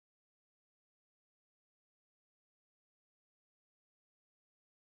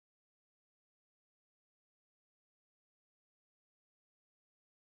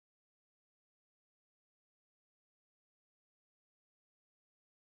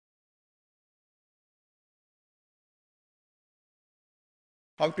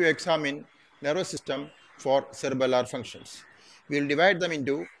how to examine nervous system for cerebellar functions. We will divide them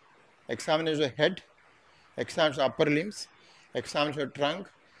into examination of head, examination of upper limbs, examination of trunk,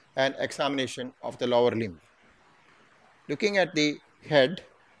 and examination of the lower limb. Looking at the head,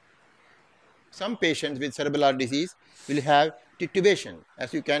 some patients with cerebellar disease will have titubation,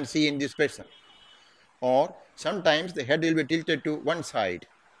 as you can see in this person. Or sometimes the head will be tilted to one side.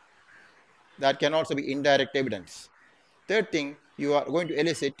 That can also be indirect evidence. Third thing, you are going to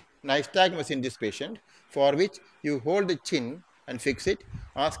elicit nystagmus in this patient, for which you hold the chin and fix it,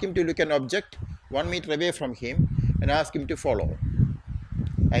 ask him to look at an object 1 meter away from him and ask him to follow.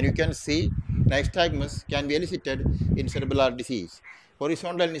 And you can see nystagmus can be elicited in cerebellar disease.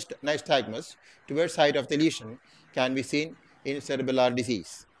 Horizontal nystagmus towards side of the lesion can be seen in cerebellar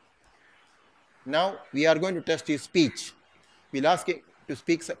disease. Now we are going to test his speech. We'll ask him to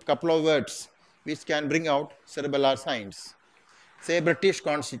speak a couple of words which can bring out cerebellar signs. Say British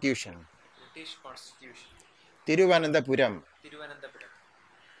Constitution. British Constitution. Thiruvananthapuram. Thiruvananthapuram.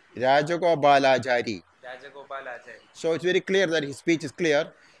 Rajagopalachari. Rajagopalachari. So it's very clear that his speech is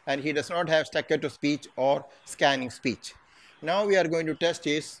clear and he does not have staccato speech or scanning speech. Now we are going to test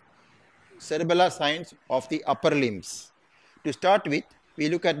his cerebellar signs of the upper limbs. To start with, we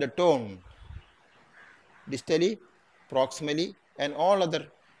look at the tone, distally, proximally, and all other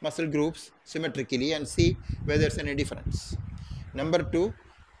muscle groups symmetrically and see whether there is any difference. Number 2,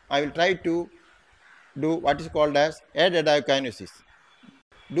 I will try to do what is called as adadiakinesis.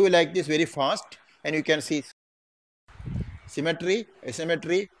 Do like this very fast and you can see symmetry,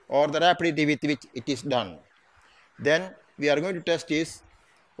 asymmetry, or the rapidity with which it is done. Then we are going to test his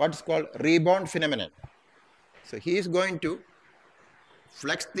what is called rebound phenomenon. So he is going to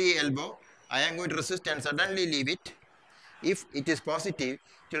flex the elbow. I am going to resist and suddenly leave it. If it is positive,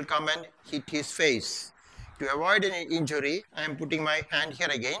 it will come and hit his face. To avoid any injury, I am putting my hand here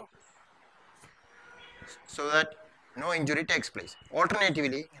again so that no injury takes place.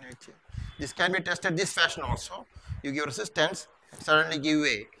 Alternatively, this can be tested this fashion also. You give resistance, suddenly give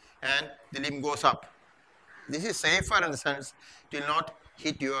way, and the limb goes up. This is safer in the sense it will not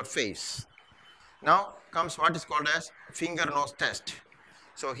hit your face. Now comes what is called as finger nose test.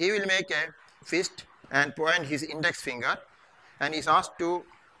 So he will make a fist and point his index finger and is asked to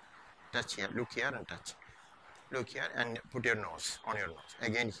touch here, look here and touch. Look here and put your nose on your nose,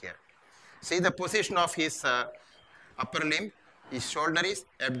 again here. See the position of his upper limb, his shoulder is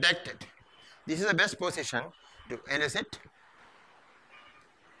abducted. This is the best position to elicit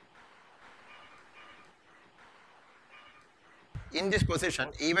in this position.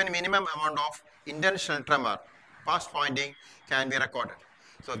 Even minimum amount of intentional tremor, past pointing can be recorded.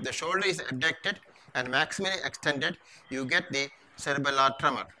 So if the shoulder is abducted and maximally extended, you get the cerebellar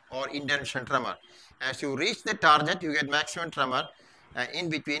tremor or intentional tremor. As you reach the target, you get maximum tremor, and in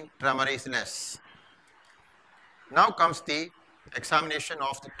between tremor is less. Now comes the examination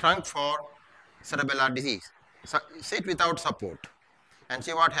of the trunk for cerebellar disease. So sit without support and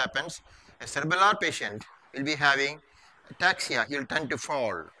see what happens. A cerebellar patient will be having ATAXIA. He will tend to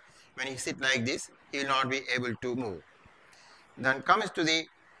fall. When he sit like this, he will not be able to move. Then comes to the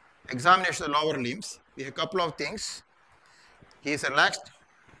examination of the lower limbs. We have a couple of things. He is relaxed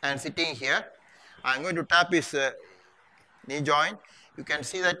and sitting here. I am going to tap his knee joint. You can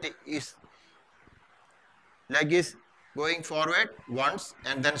see that his leg is going forward once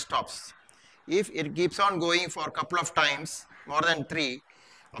and then stops. If it keeps on going for a couple of times, more than 3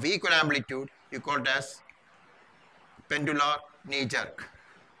 of equal amplitude, you call it as pendular knee jerk.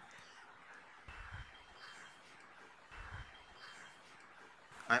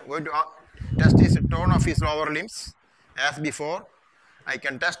 I am going to test his tone of his lower limbs. As before, I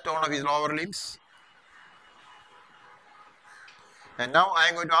can test tone of his lower limbs. And now I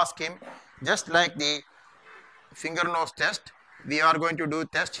am going to ask him, just like the finger nose test, we are going to do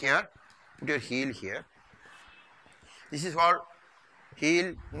test here. Put your heel here. This is called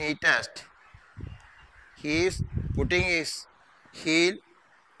heel knee test. He is putting his heel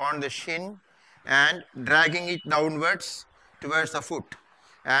on the shin and dragging it downwards towards the foot,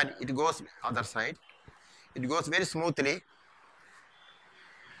 and it goes other side. It goes very smoothly.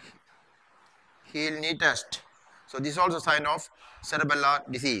 Heel knee test. So this is also a sign of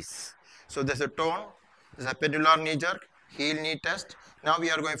cerebellar disease. So there is a tone, there is a pendular knee jerk, heel knee test. Now we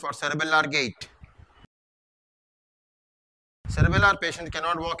are going for cerebellar gait. Cerebellar patients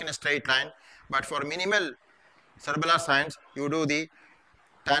cannot walk in a straight line, but for minimal cerebellar signs, you do the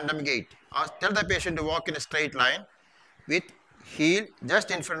tandem gait. Tell the patient to walk in a straight line with heel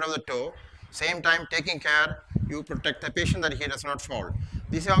just in front of the toe. Same time taking care, you protect the patient that he does not fall.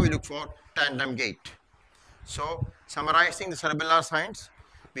 This is how we look for tandem gait. So summarizing the cerebellar signs,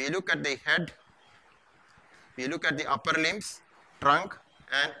 we look at the head, we look at the upper limbs, trunk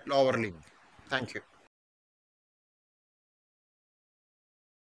and lower limb. Thank you.